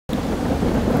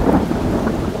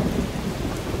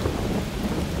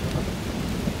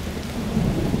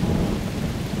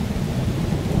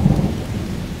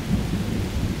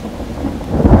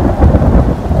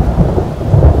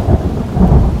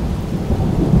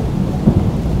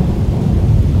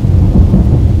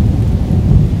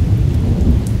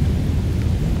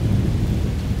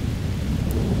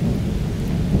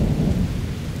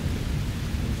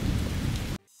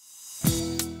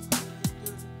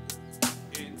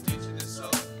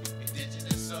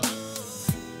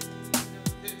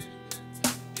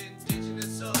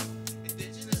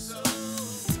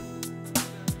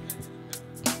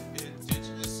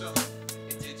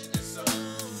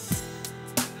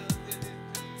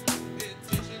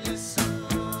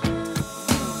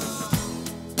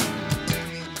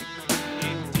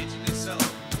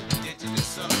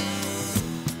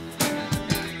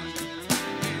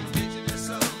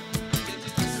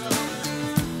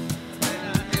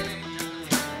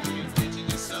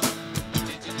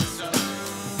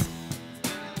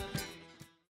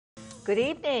Good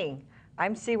evening.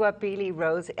 I'm Siwa Beely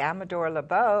Rose Amador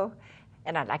LeBeau,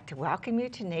 and I'd like to welcome you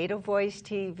to Native Voice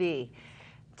TV.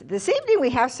 This evening we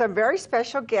have some very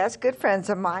special guests, good friends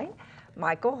of mine,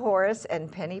 Michael Horace and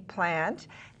Pennie Plant,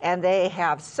 and they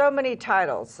have so many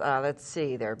titles. Let's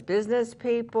see, they're business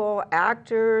people,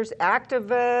 actors,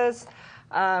 activists.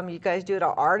 You guys do it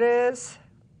all, artists.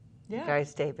 Yeah. You guys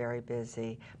stay very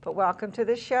busy, but welcome to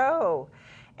the show.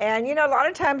 And you know, a lot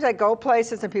of times I go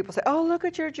places and people say, oh, look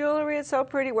at your jewelry, it's so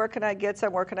pretty, where can I get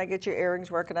some, where can I get your earrings,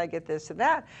 where can I get this and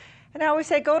that? And I always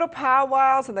say, go to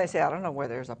powwows, and they say, I don't know where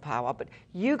there's a powwow, but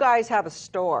you guys have a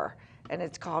store, and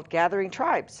it's called Gathering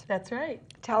Tribes. That's right.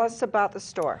 Tell us about the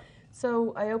store.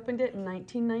 So I opened it in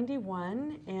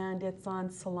 1991, and it's on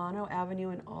Solano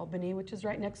Avenue in Albany, which is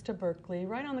right next to Berkeley,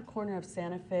 right on the corner of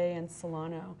Santa Fe and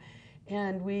Solano.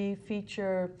 And we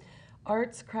feature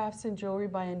arts, crafts, and jewelry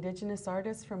by indigenous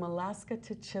artists from Alaska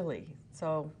to Chile.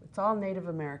 So it's all Native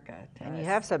America to And us. you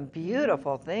have some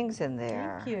beautiful things in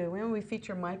there. Thank you. And we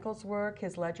feature Michael's work,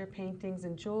 his ledger paintings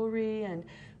and jewelry, and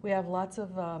we have lots of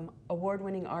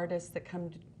award-winning artists that come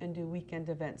and do weekend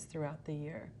events throughout the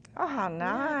year. Oh, how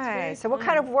nice. Yeah, so what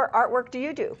kind of artwork do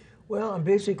you do? Well, I'm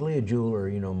basically a jeweler.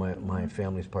 You know, my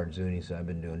family's part Zuni, so I've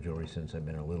been doing jewelry since I've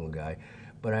been a little guy.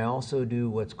 But I also do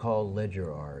what's called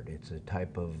ledger art. It's a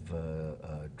type of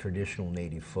traditional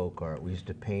native folk art. We used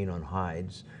to paint on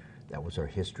hides. That was our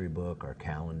history book, our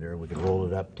calendar. We could roll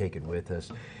it up, take it with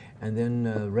us. And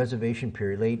then reservation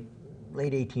period,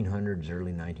 late 1800s,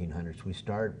 early 1900s, we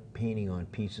started painting on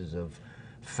pieces of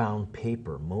found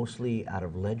paper, mostly out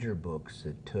of ledger books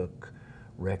that took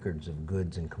records of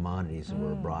goods and commodities that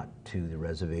were brought to the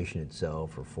reservation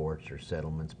itself, or forts or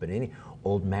settlements, but any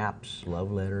old maps,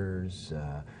 love letters,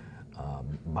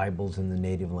 Bibles in the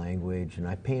native language, and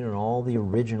I painted all the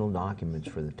original documents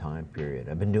for the time period.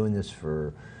 I've been doing this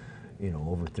for, you know,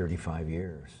 over 35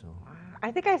 years. So.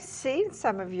 I think I've seen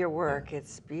some of your work.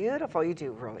 It's beautiful. You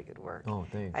do really good work. Oh,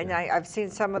 thanks. And yeah. I've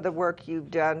seen some of the work you've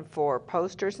done for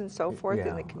posters and so forth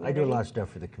in the community. I do a lot of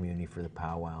stuff for the community, for the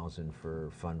powwows and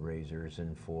for fundraisers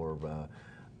and for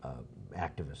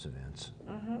activist events.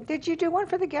 Mm-hmm. Did you do one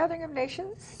for the Gathering of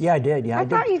Nations? Yeah, I did. Yeah, I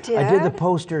thought you did. I did the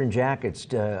poster and jackets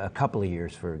a couple of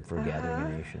years for Gathering of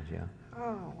Nations. Yeah.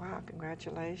 Oh, wow,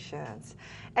 congratulations.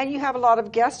 And you have a lot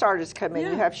of guest artists come in.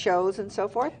 Yeah. You have shows and so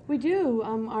forth? We do.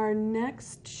 Our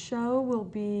next show will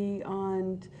be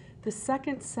on the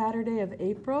second Saturday of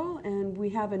April, and we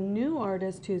have a new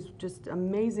artist who's just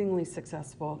amazingly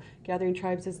successful. Gathering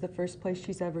Tribes is the first place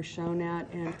she's ever shown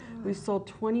at, and we've sold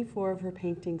 24 of her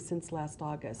paintings since last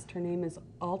August. Her name is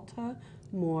Alta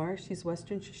Moore. She's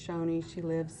Western Shoshone. She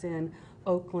lives in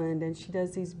Oakland, and she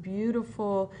does these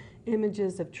beautiful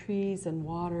images of trees and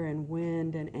water and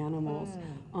wind and animals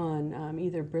on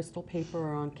either Bristol paper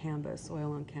or on canvas,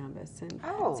 oil on canvas. And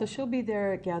so she'll be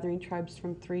there at Gathering Tribes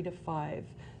from 3 to 5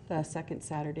 the second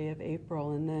Saturday of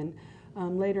April. And then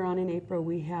later on in April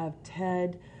we have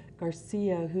Ted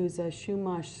Garcia, who's a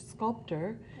Chumash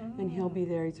sculptor, and he'll be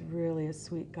there. He's really a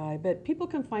sweet guy. But people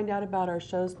can find out about our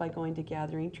shows by going to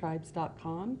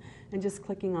gatheringtribes.com and just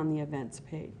clicking on the events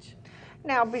page.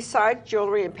 Now, besides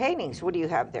jewelry and paintings, what do you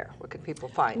have there? What can people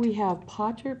find? We have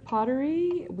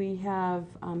pottery. We have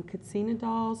Katsina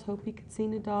dolls, Hopi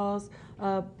Katsina dolls,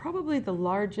 probably the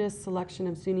largest selection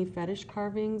of Zuni fetish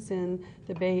carvings in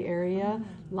the Bay Area.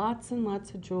 Lots and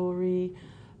lots of jewelry.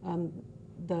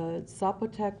 The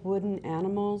Zapotec wooden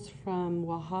animals from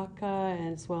Oaxaca,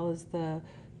 as well as the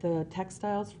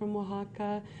textiles from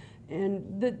Oaxaca.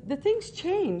 And the things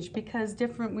change because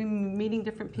we're meeting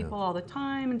different people all the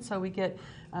time, and so we get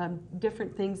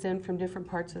different things in from different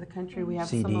parts of the country. We have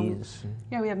CDs.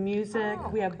 we have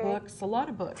music, we have books, a lot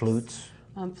of books. Flutes.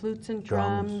 Flutes and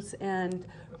drums. And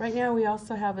right now we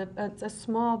also have a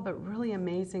small but really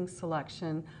amazing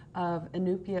selection of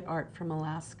Inupiat art from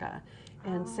Alaska.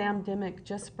 And Sam Dimmick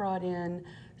just brought in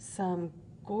some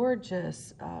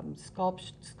gorgeous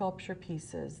sculpture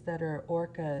pieces that are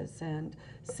orcas and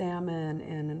salmon,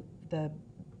 and the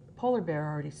polar bear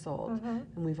already sold, and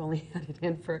we've only had it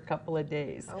in for a couple of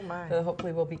days. Oh my. So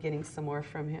hopefully we'll be getting some more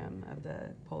from him of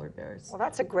the polar bears. Well,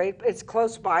 that's it's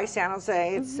close by San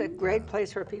Jose. It's a great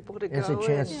place for people to go. It's a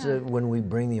chance when we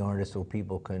bring the artists so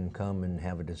people can come and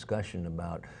have a discussion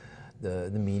about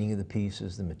the meaning of the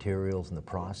pieces, the materials, and the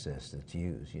process that's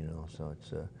used, you know, so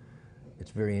it's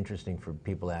very interesting for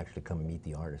people to actually come meet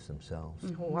the artists themselves.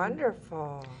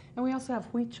 Wonderful. And we also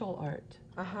have Huichol art.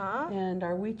 And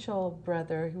our Huichol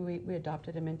brother, who we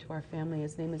adopted him into our family,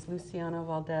 his name is Luciano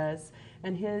Valdez,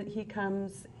 and he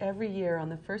comes every year on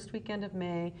the first weekend of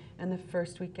May and the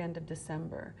first weekend of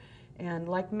December. And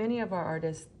like many of our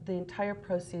artists, the entire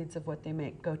proceeds of what they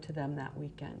make go to them that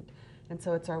weekend. And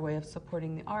so it's our way of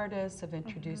supporting the artists, of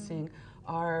introducing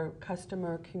our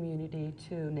customer community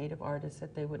to Native artists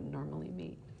that they wouldn't normally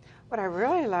meet. What I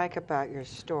really like about your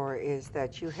store is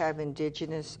that you have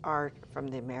indigenous art from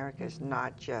the Americas,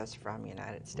 not just from the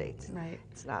United States. Right.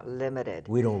 It's not limited.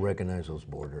 We don't recognize those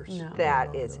borders. No.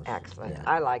 That is excellent. Yeah.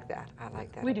 I like that. I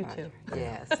like that. We do about too. it.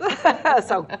 Yes.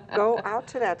 So go out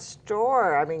to that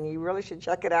store. I mean, you really should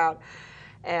check it out.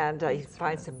 And you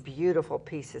find some beautiful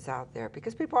pieces out there,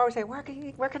 because people always say, where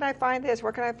can I find this?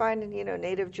 Where can I find,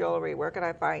 native jewelry? Where can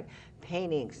I find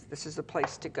paintings? This is the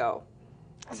place to go.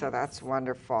 So that's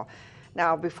wonderful.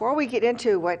 Now, before we get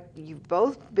into what you've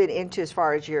both been into as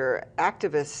far as your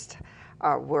activist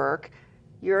work,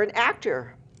 you're an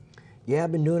actor. Yeah,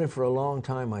 I've been doing it for a long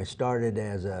time. I started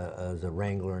as a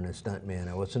wrangler and a stuntman.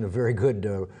 I wasn't a very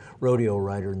good rodeo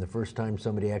rider, and the first time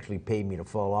somebody actually paid me to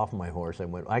fall off my horse, I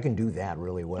went, I can do that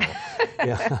really well.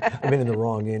 Yeah, I've been in the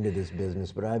wrong end of this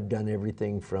business, but I've done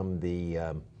everything from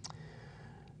the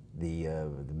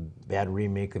bad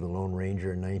remake of The Lone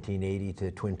Ranger in 1980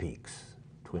 to Twin Peaks.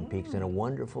 Twin Peaks, and a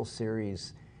wonderful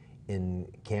series in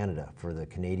Canada for the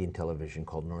Canadian television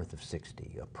called North of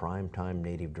 60, a primetime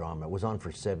native drama. It was on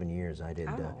for 7 years. I did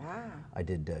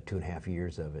 2.5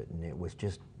 years of it, and it was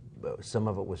just, some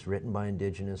of it was written by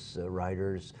Indigenous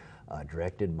writers,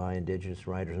 directed by Indigenous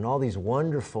writers, and all these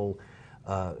wonderful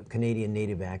Canadian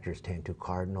native actors, Tantu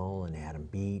Cardinal and Adam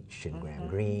Beach and Graham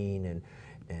Greene,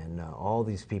 and all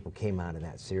these people came out of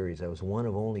that series. I was one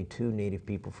of only 2 Native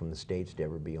people from the States to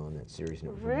ever be on that series, and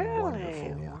it was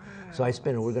wonderful. Yeah. Wow. So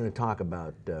we're going to talk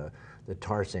about the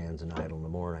tar sands in Idle No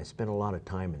More, and I spent a lot of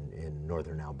time in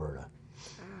northern Alberta.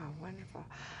 Oh, wonderful.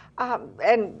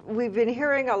 And we've been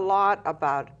hearing a lot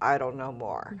about Idle No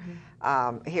More.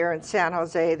 Here in San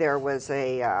Jose, there was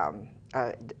a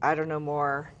Idle No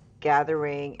More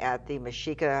gathering at the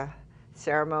Mexica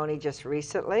ceremony just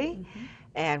recently.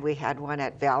 And we had one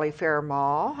at Valley Fair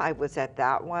Mall. I was at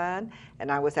that one,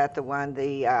 and I was at the one,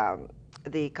 the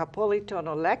Kapoli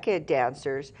Tonoleke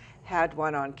dancers had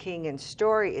one on King and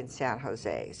Story in San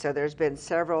Jose. So there's been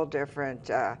several different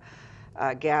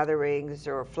gatherings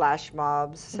or flash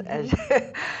mobs,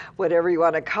 whatever you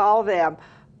want to call them.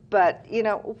 But,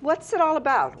 what's it all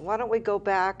about? Why don't we go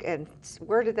back, and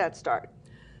where did that start?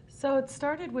 So it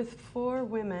started with 4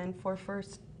 women,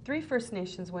 3 First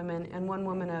Nations women and 1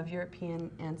 woman of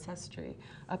European ancestry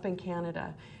up in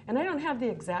Canada. And I don't have the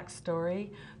exact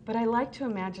story, but I like to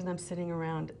imagine them sitting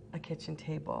around a kitchen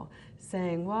table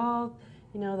saying, well,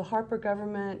 the Harper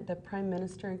government, the Prime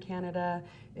Minister in Canada,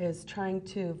 is trying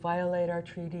to violate our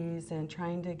treaties and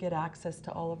trying to get access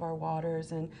to all of our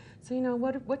waters. And so,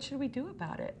 what should we do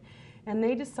about it? And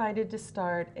they decided to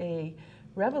start a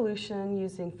revolution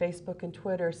using Facebook and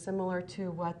Twitter, similar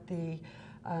to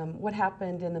what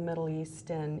happened in the Middle East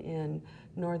and in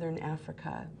northern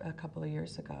Africa a couple of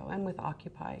years ago, and with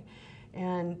Occupy.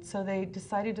 And so they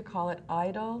decided to call it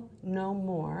Idle No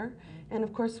More. And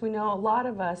of course, we know a lot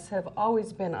of us have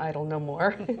always been idle no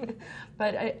more.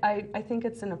 But I think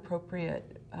it's an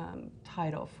appropriate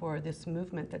title for this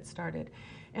movement that started.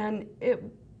 And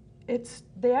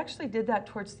they actually did that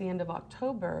towards the end of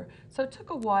October, so it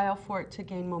took a while for it to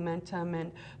gain momentum.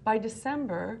 And by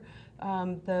December,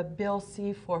 the Bill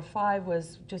C-45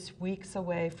 was just weeks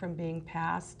away from being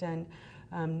passed, and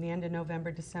the end of November,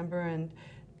 December, and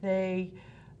they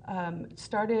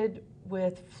started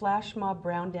with flash mob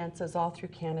brown dances all through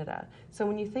Canada. So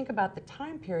when you think about the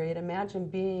time period, imagine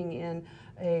being in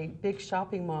a big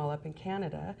shopping mall up in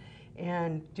Canada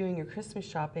and doing your Christmas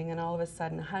shopping, and all of a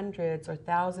sudden hundreds or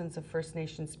thousands of First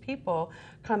Nations people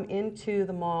come into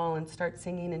the mall and start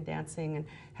singing and dancing and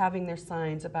having their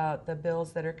signs about the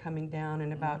bills that are coming down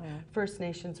and about First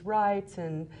Nations rights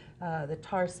and the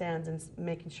tar sands, and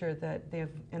making sure that the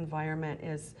environment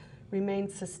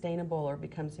remains sustainable or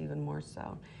becomes even more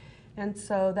so. And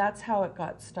so that's how it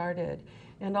got started.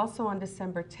 And also on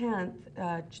December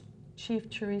 10th, Chief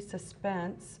Teresa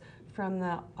Spence from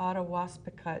the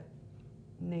Ottawaspikut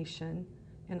Nation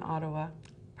in Ottawa,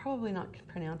 probably not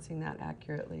pronouncing that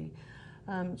accurately,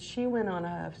 she went on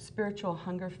a spiritual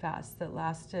hunger fast that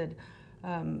lasted,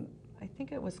 I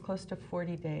think it was close to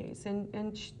 40 days.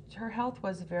 And her health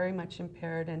was very much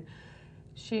impaired, and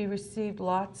she received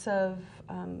lots of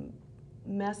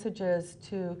messages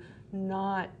to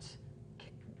not,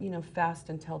 fast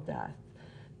until death.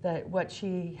 That what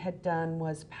she had done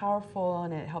was powerful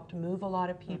and it helped move a lot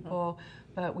of people,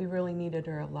 but we really needed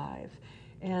her alive.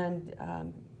 And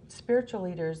spiritual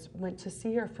leaders went to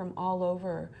see her from all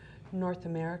over North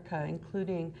America,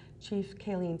 including Chief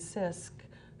Kayleen Sisk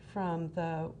from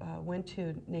the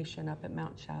Wintu Nation up at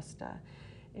Mount Shasta.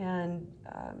 And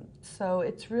so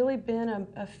it's really been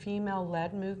a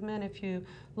female-led movement. If you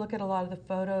look at a lot of the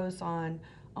photos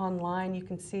online, you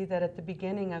can see that at the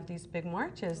beginning of these big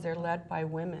marches, they're led by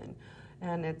women.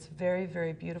 And it's very,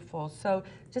 very beautiful. So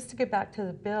just to get back to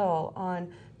the bill,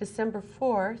 on December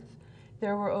 4th,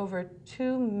 there were over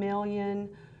 2 million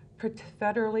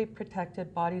federally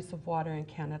protected bodies of water in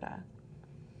Canada.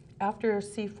 After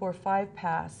C45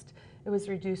 passed, it was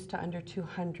reduced to under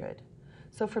 200.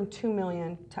 So from 2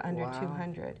 million to under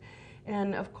 200.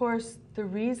 And of course, the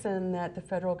reason that the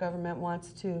federal government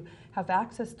wants to have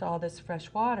access to all this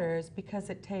fresh water is because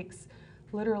it takes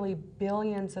literally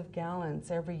billions of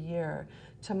gallons every year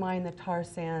to mine the tar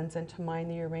sands and to mine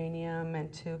the uranium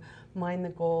and to mine the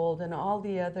gold and all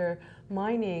the other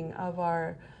mining of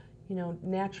our,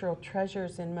 natural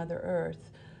treasures in Mother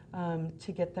Earth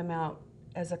to get them out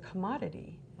as a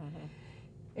commodity.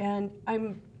 And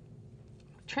I'm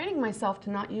training myself to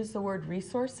not use the word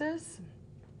resources,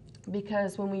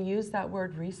 because when we use that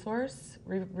word resource,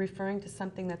 referring to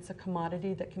something that's a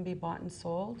commodity that can be bought and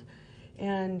sold,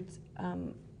 and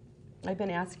I've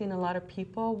been asking a lot of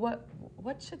people,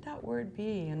 what should that word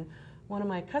be? And one of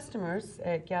my customers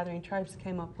at Gathering Tribes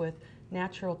came up with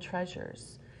natural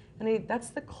treasures. And that's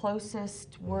the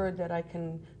closest word that I've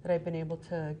been able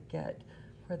to get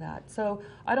for that. So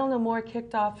Idle No More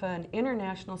kicked off an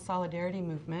international solidarity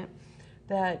movement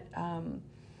that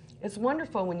is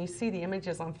wonderful when you see the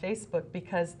images on Facebook,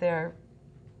 because they're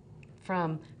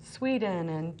from Sweden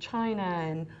and China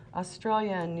and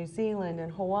Australia and New Zealand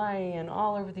and Hawaii and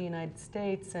all over the United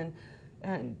States and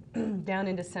down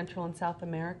into Central and South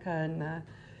America. And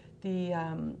the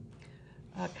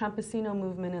campesino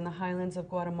movement in the highlands of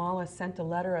Guatemala sent a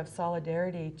letter of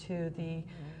solidarity to the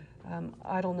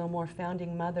Idle No More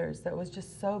founding mothers that was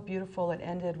just so beautiful. It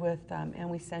ended with, and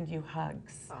we send you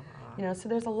hugs. So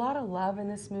there's a lot of love in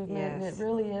this movement, and it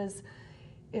really is,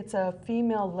 it's a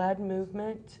female-led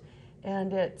movement,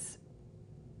 and it's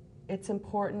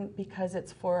important because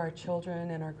it's for our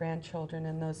children and our grandchildren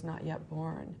and those not yet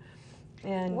born.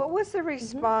 And what was the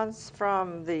response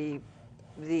from the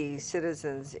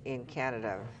citizens in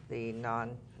Canada, the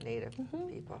non-native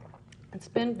people? It's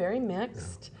been very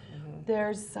mixed.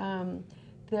 There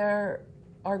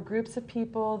are groups of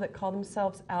people that call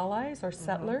themselves allies or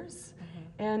settlers,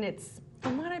 and it's,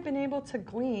 from what I've been able to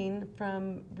glean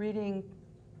from reading,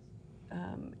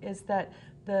 is that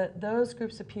those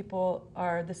groups of people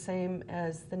are the same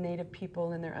as the native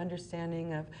people in their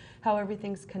understanding of how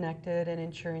everything's connected and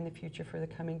ensuring the future for the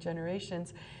coming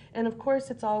generations. And of course,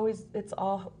 it's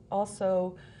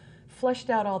also flushed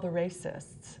out all the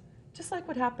racists. Just like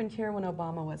what happened here when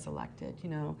Obama was elected,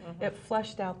 it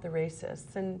flushed out the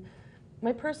racists. And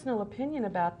my personal opinion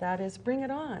about that is bring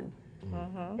it on.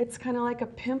 It's kind of like a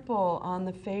pimple on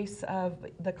the face of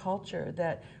the culture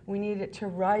that we need it to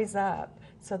rise up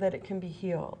so that it can be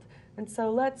healed. And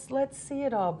so let's see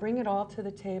it all, bring it all to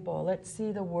the table. Let's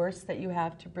see the worst that you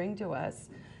have to bring to us,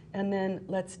 and then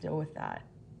let's deal with that.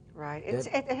 Right.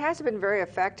 It has been very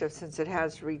effective since it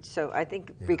has reached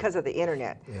because of the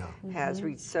internet, has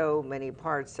reached so many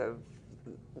parts of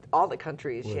all the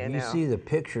countries. Well, you see the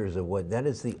pictures of that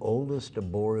is the oldest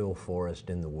arboreal forest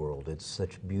in the world. It's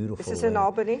such beautiful. This is in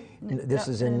Albany? This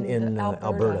is in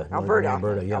Alberta.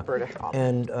 Alberta, yeah. Alberta.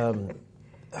 And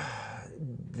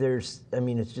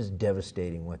it's just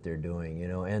devastating what they're doing,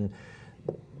 and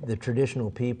the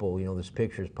traditional people, there's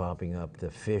pictures popping up,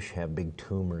 the fish have big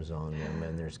tumors on them,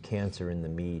 and there's cancer in the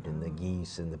meat and the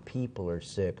geese, and the people are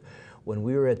sick. When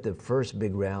we were at the first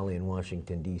big rally in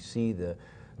Washington, D.C., the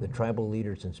tribal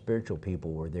leaders and spiritual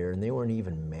people were there, and they weren't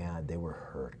even mad, they were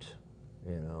hurt,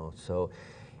 So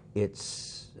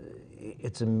it's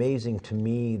amazing to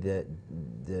me that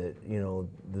the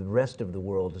rest of the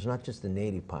world, it's not just the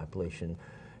native population,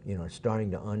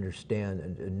 starting to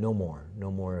understand no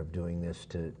more of doing this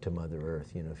to Mother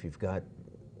Earth. If you've got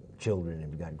children, if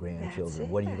you've got grandchildren,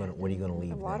 what are you going to leave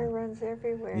them? The water runs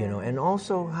everywhere. And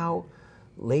also how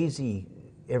lazy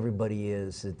everybody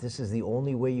is, that this is the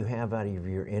only way you have out of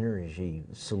your energy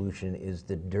solution is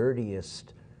the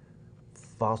dirtiest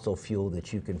fossil fuel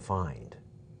that you can find,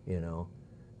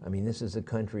 this is a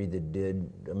country that did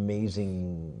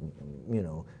amazing,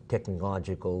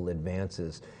 technological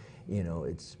advances.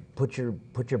 It's put your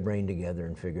brain together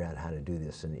and figure out how to do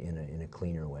this in a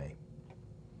cleaner way.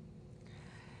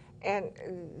 And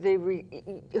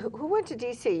who went to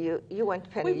D.C.? You went to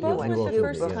Penny. We both went the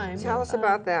first time. Tell us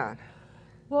about that.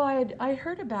 Well, I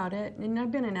heard about it, and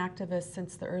I've been an activist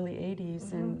since the early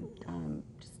 80s and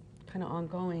just kind of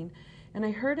ongoing. And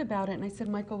I heard about it, and I said,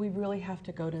 Michael, we really have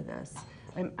to go to this.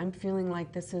 I'm feeling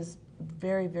like this is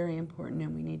very, very important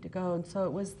and we need to go. And so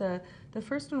it was the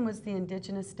first one was the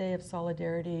Indigenous Day of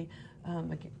Solidarity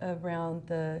around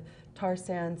the tar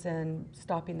sands and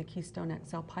stopping the Keystone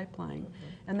XL pipeline.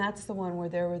 And that's the one where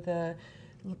there were the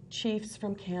chiefs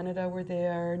from Canada were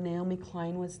there, Naomi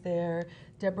Klein was there,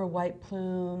 Deborah White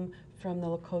Plume from the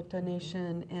Lakota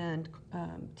Nation, and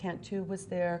Tantu was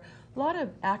there. A lot of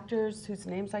actors whose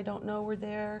names I don't know were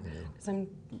there, because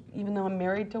even though I'm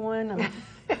married to one,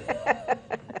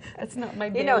 that's not my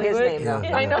You know his name, though.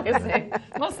 I know his name.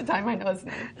 Most of the time I know his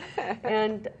name.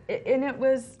 And it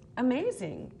was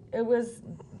amazing. It was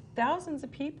thousands of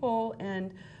people,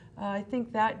 and I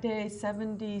think that day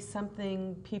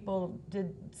 70-something people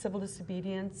did civil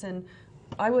disobedience, and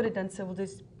I would have done civil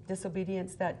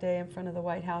disobedience that day in front of the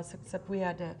White House, except we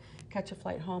had to catch a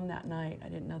flight home that night. I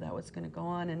didn't know that was going to go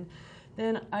on. And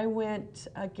then I went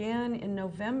again in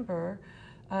November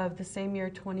of the same year,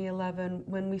 2011,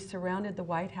 when we surrounded the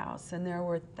White House, and there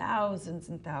were thousands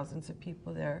and thousands of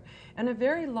people there, and a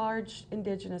very large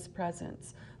Indigenous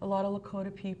presence. A lot of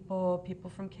Lakota people, people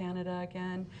from Canada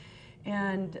again.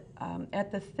 And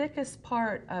at the thickest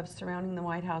part of surrounding the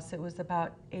White House, it was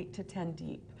about 8 to 10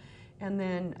 deep. And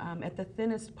then at the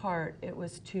thinnest part, it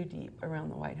was 2 deep around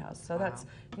the White House. So that's,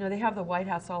 they have the White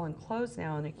House all enclosed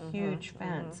now in a huge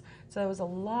fence. So there was a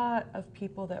lot of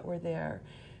people that were there.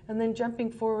 And then jumping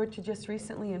forward to just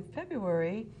recently in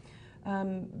February,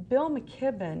 Bill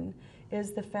McKibben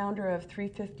is the founder of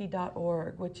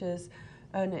 350.org, which is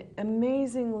an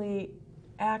amazingly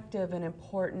active and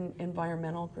important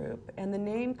environmental group. And the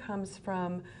name comes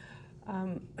from,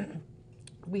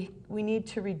 we need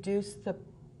to reduce the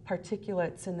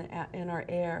particulates in our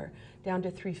air down to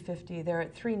 350. They're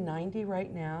at 390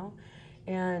 right now,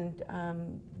 and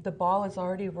the ball is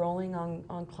already rolling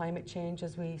on climate change,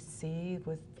 as we see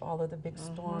with all of the big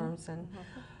storms,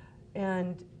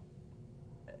 and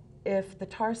if the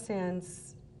tar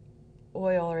sands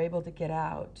oil are able to get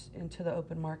out into the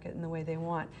open market in the way they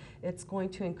want, it's going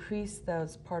to increase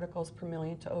those particles per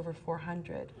million to over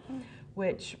 400,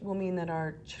 which will mean that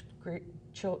our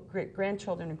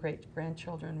great-grandchildren and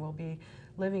great-grandchildren will be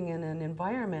living in an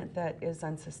environment that is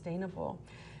unsustainable.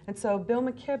 And so Bill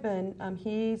McKibben,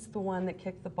 he's the one that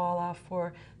kicked the ball off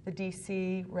for the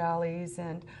DC rallies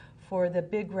and for the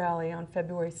big rally on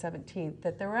February 17th,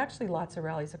 that there were actually lots of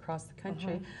rallies across the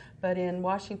country, but in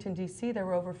Washington, D.C., there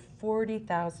were over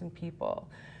 40,000 people.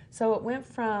 So it went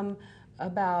from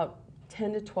about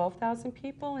 10 to 12,000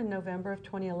 people in November of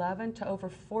 2011 to over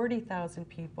 40,000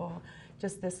 people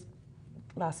just this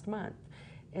last month.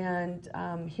 And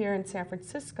here in San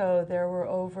Francisco, there were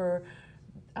over,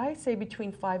 I say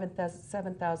between 5,000 and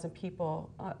 7,000 people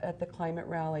at the climate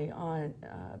rally on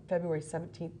February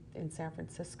 17th in San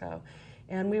Francisco.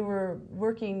 And we were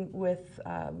working with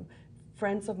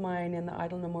friends of mine in the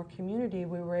Idle No More community.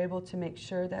 We were able to make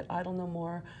sure that Idle No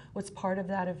More was part of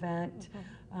that event.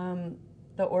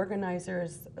 The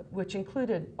organizers, which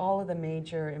included all of the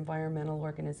major environmental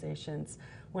organizations,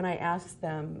 when I asked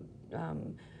them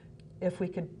if we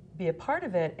could be a part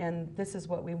of it, and this is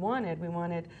what we wanted. We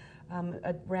wanted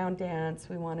a round dance,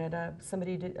 we wanted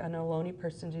somebody, an Ohlone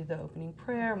person to do the opening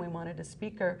prayer, and we wanted a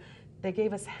speaker. They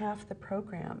gave us half the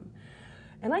program.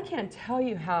 And I can't tell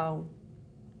you how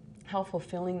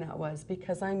fulfilling that was,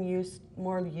 because I'm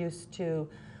more used to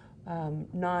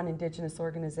non-Indigenous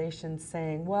organizations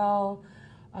saying, well,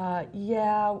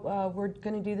 we're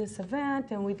going to do this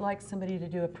event and we'd like somebody to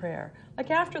do a prayer.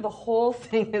 Like after the whole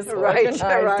thing is organized,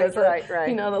 right.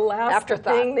 You know, the last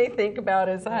thing they think about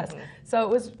is us. So it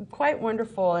was quite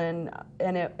wonderful, and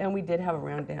we did have a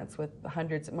round dance with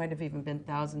hundreds, it might have even been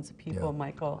thousands of people.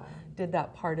 Michael did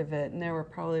that part of it, and there were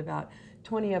probably about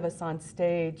 20 of us on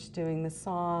stage doing the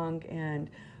song, and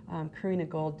Karina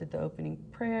Gold did the opening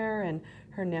prayer, and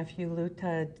her nephew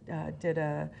Luta did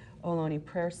a Ohlone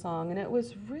prayer song, and it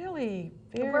was really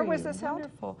very Where was this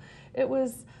wonderful.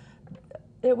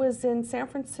 It was in San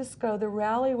Francisco. The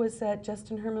rally was at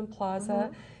Justin Herman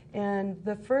Plaza, and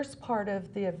the first part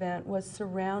of the event was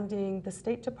surrounding the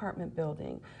State Department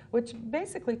building, which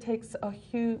basically takes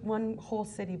one whole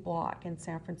city block in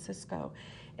San Francisco.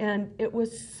 And there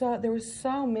were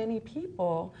so many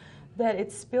people that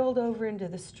it spilled over into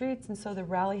the streets, and so the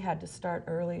rally had to start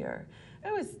earlier.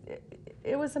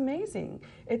 It was amazing.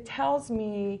 It tells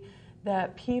me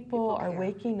that people are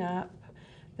waking up,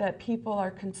 that people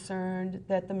are concerned,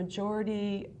 that the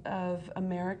majority of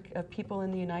people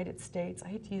in the United States, I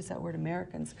hate to use that word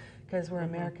Americans, because we're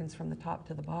Americans from the top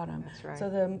to the bottom. That's right. So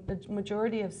the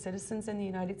majority of citizens in the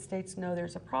United States know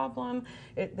there's a problem.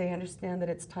 They understand that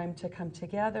it's time to come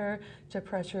together to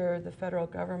pressure the federal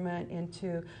government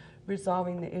into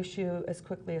resolving the issue as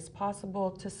quickly as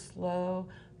possible to slow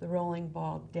the rolling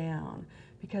ball down,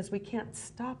 because we can't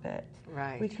stop it.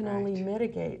 Right, we can only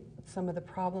mitigate some of the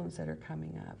problems that are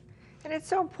coming up. And it's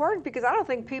so important because I don't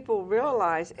think people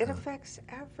realize it affects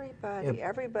everybody,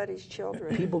 everybody's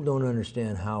children. People don't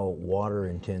understand how water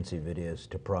intensive it is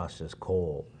to process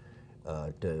coal,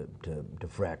 to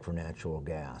frack for natural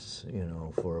gas, you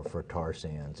know, for tar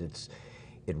sands.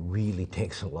 It really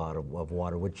takes a lot of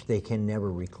water, which they can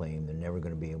never reclaim. They're never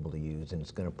going to be able to use, and it's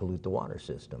going to pollute the water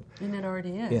system. And it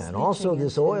already is. Yeah, and also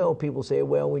this oil, people say,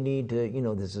 well, we need to, you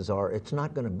know, this is our, it's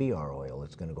not going to be our oil.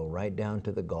 It's going to go right down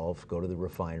to the Gulf, go to the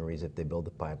refineries if they build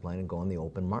the pipeline, and go on the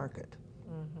open market.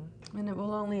 Mm-hmm. And it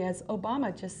will only, as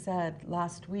Obama just said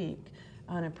last week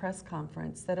on a press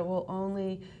conference, that it will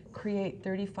only create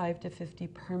 35 to 50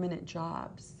 permanent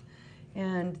jobs.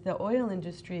 And the oil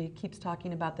industry keeps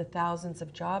talking about the thousands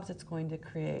of jobs it's going to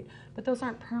create, but those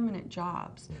aren't permanent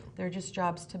jobs. They're just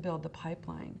jobs to build the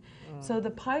pipeline. So the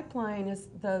pipeline is,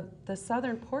 the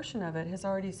southern portion of it has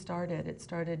already started. It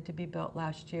started to be built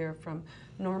last year from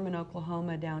Norman,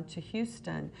 Oklahoma down to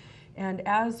Houston. And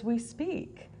as we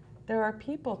speak, there are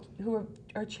people who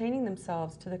are chaining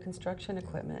themselves to the construction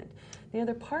equipment. The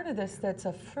other part of this that's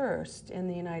a first in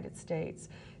the United States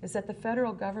is that the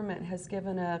federal government has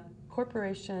given a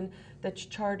corporation that's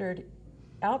chartered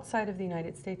outside of the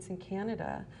United States and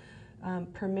Canada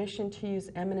permission to use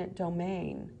eminent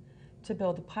domain to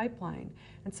build a pipeline.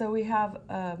 And so we have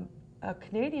a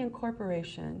Canadian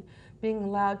corporation being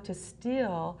allowed to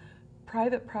steal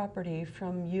private property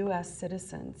from U.S.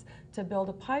 citizens to build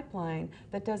a pipeline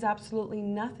that does absolutely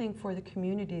nothing for the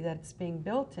community that it's being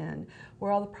built in,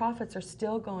 where all the profits are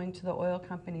still going to the oil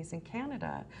companies in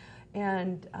Canada.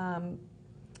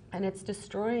 And it's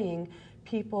destroying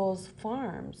people's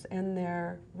farms and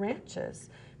their ranches,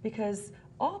 because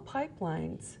all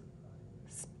pipelines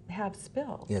have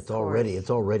spills. Yeah, it's already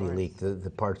leaked. The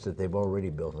parts that they've already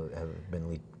built have been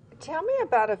leaked. Tell me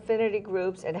about affinity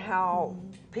groups and how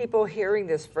people hearing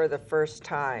this for the first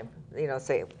time, you know,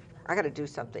 say, I got to do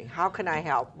something. How can I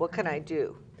help? What can I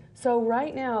do? So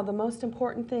right now, the most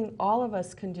important thing all of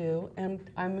us can do, and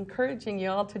I'm encouraging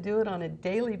you all to do it on a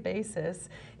daily basis,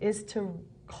 is to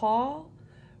call,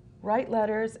 write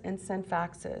letters, and send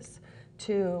faxes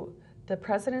to the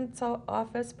President's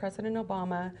office, President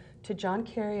Obama, to John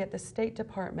Kerry at the State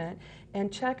Department,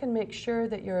 and check and make sure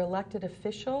that your elected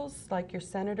officials, like your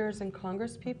senators and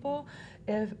congresspeople,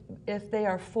 if they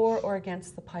are for or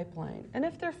against the pipeline. And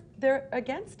if they're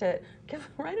against it,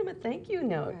 write them a thank you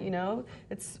note. You know,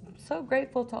 it's so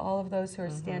grateful to all of those who are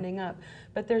standing up.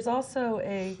 But there's also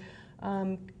a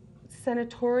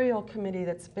senatorial committee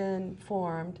that's been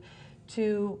formed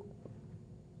to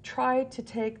try to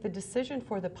take the decision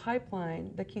for the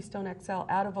pipeline, the Keystone XL,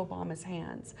 out of Obama's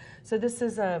hands. So this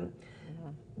is a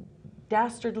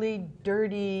dastardly,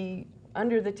 dirty,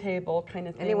 under the table kind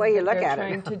of thing Any way you look they're at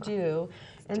trying it. to do.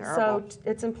 And Terrible. so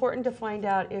it's important to find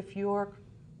out if your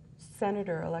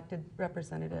senator, elected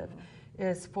representative,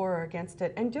 is for or against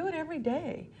it, and do it every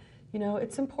day. You know,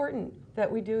 it's important that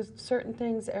we do certain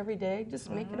things every day. Just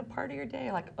make it a part of your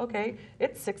day. Like, okay,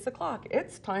 it's 6 o'clock.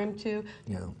 It's time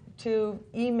to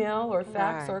email or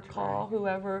fax or call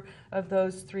whoever of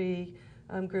those three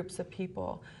groups of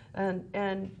people.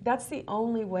 And that's the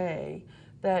only way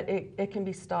that it can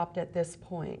be stopped at this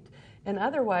point. And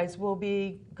otherwise, we'll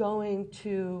be going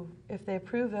to, if they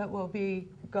approve it, we'll be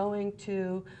going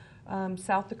to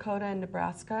South Dakota and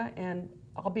Nebraska, and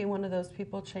I'll be one of those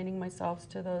people chaining myself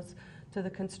to the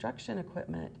construction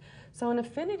equipment. So an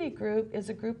affinity group is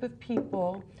a group of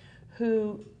people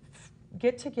who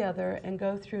get together and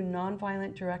go through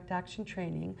nonviolent direct action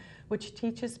training, which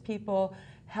teaches people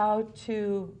how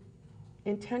to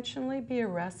intentionally be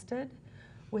arrested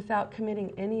without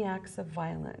committing any acts of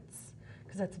violence,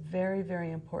 because that's very,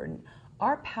 very important.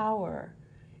 Our power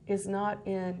is not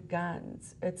in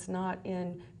guns. It's not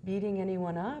in beating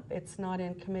anyone up. It's not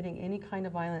in committing any kind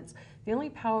of violence. The only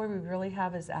power we really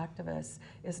have as activists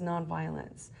is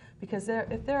nonviolence. Because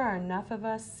if there are enough of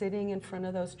us sitting in front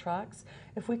of those trucks,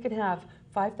 if we could have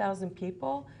 5,000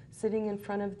 people sitting in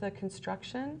front of the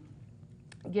construction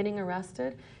getting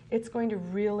arrested, it's going to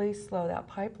really slow that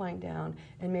pipeline down,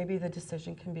 and maybe the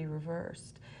decision can be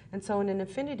reversed. And so in an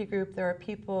affinity group, there are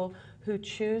people who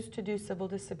choose to do civil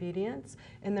disobedience,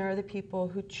 and there are the people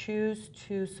who choose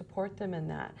to support them in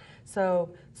that. So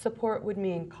support would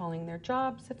mean calling their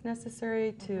jobs if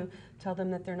necessary, to tell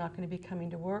them that they're not going to be coming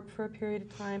to work for a period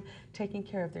of time, taking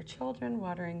care of their children,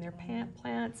 watering their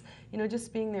plants, you know,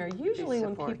 just being there. Usually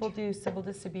when people do civil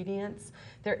disobedience,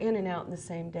 they're in and out in the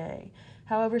same day.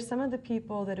 However, some of the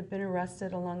people that have been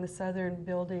arrested along the southern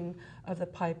building of the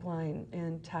pipeline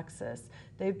in Texas,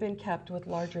 they've been kept with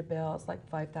larger bails, like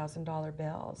 $5,000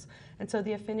 bails. And so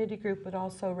the affinity group would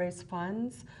also raise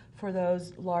funds for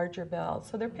those larger bails.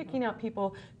 So they're picking out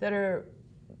people that are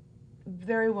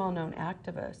very well-known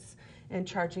activists and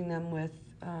charging them with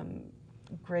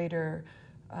greater,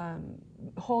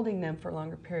 holding them for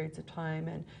longer periods of time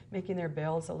and making their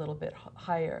bails a little bit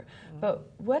higher.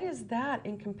 But what is that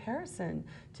in comparison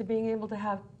to being able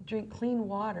to drink clean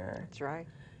water? That's right.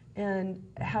 And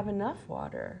have enough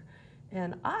water.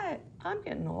 And I'm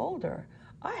getting older.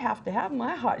 I have to have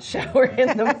my hot shower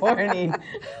in the morning.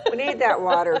 We need that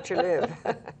water to live.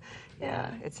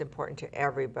 Yeah, it's important to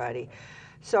everybody.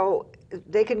 So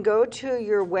they can go to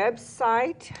your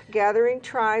website, Gathering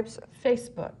Tribes.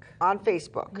 Facebook. On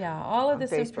Facebook. Yeah, all of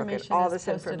this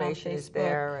information is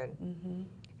there, and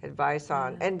advice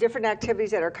on, and different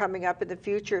activities that are coming up in the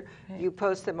future. Right. You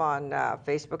post them on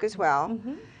Facebook as well.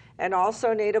 And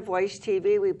also Native Voice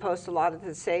TV, we post a lot of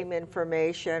the same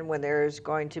information when there's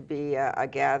going to be a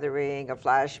gathering, a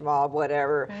flash mob,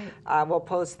 whatever. Right. We'll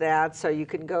post that so you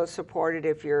can go support it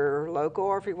if you're local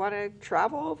or if you want to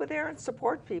travel over there and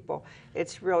support people.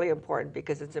 It's really important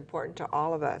because it's important to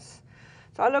all of us.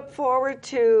 So I look forward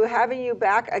to having you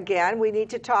back again. We need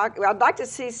to talk. I'd like to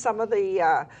see some of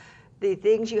the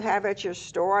things you have at your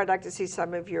store. I'd like to see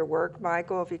some of your work,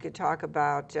 Michael, if you could talk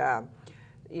about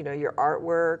you know, your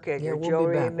artwork and your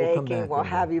jewelry making. We'll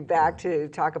have you back to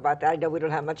talk about that. I know we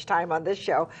don't have much time on this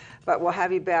show, but we'll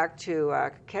have you back to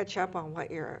catch up on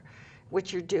what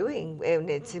you're doing. And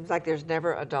it seems like there's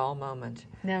never a dull moment.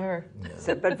 Never.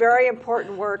 So, but very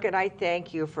important work, and I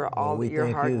thank you for all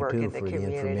your hard work in the community. We thank you,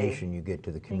 too, for the information you get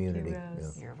to the community. Thank you,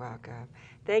 Rose. You're welcome.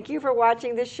 Thank you for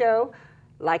watching this show.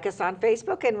 Like us on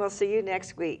Facebook, and we'll see you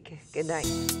next week. Good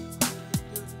night.